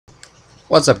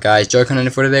What's up, guys?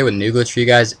 Joey94 today with a new glitch for you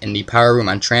guys in the power room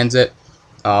on Transit.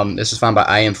 This was found by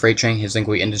I Am Freight Train. His link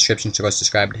will be in the description, so go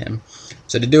subscribe to him.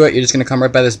 So to do it, you're just going to come right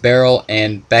by this barrel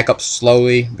and back up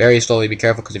slowly, very slowly. Be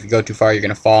careful, because if you go too far, you're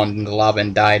going to fall into the lava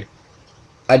and die.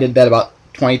 I did that about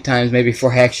 20 times, maybe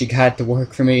before I actually got it to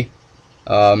work for me.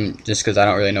 Just because I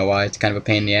don't really know why. It's kind of a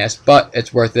pain in the ass, but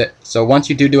it's worth it. So once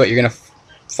you do it, you're going to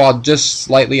fall just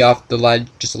slightly off the ledge,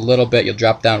 just a little bit. You'll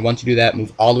drop down. Once you do that,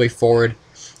 move all the way forward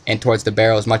and towards the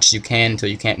barrel as much as you can until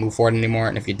you can't move forward anymore.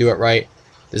 And if you do it right,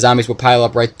 the zombies will pile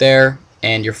up right there,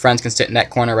 and your friends can sit in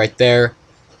that corner right there,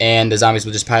 and the zombies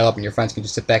will just pile up, and your friends can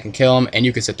just sit back and kill them, and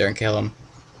you can sit there and kill them.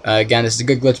 Again, this is a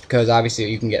good glitch because obviously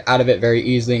you can get out of it very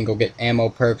easily and go get ammo,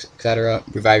 perks, etc.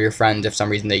 Revive your friends if for some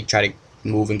reason they try to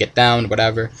move and get down,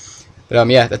 whatever. But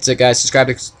yeah, that's it, guys. Subscribe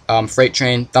to Freight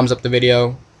Train, thumbs up the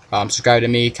video, subscribe to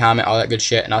me, comment, all that good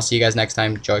shit, and I'll see you guys next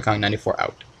time. JoeyKong94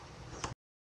 out.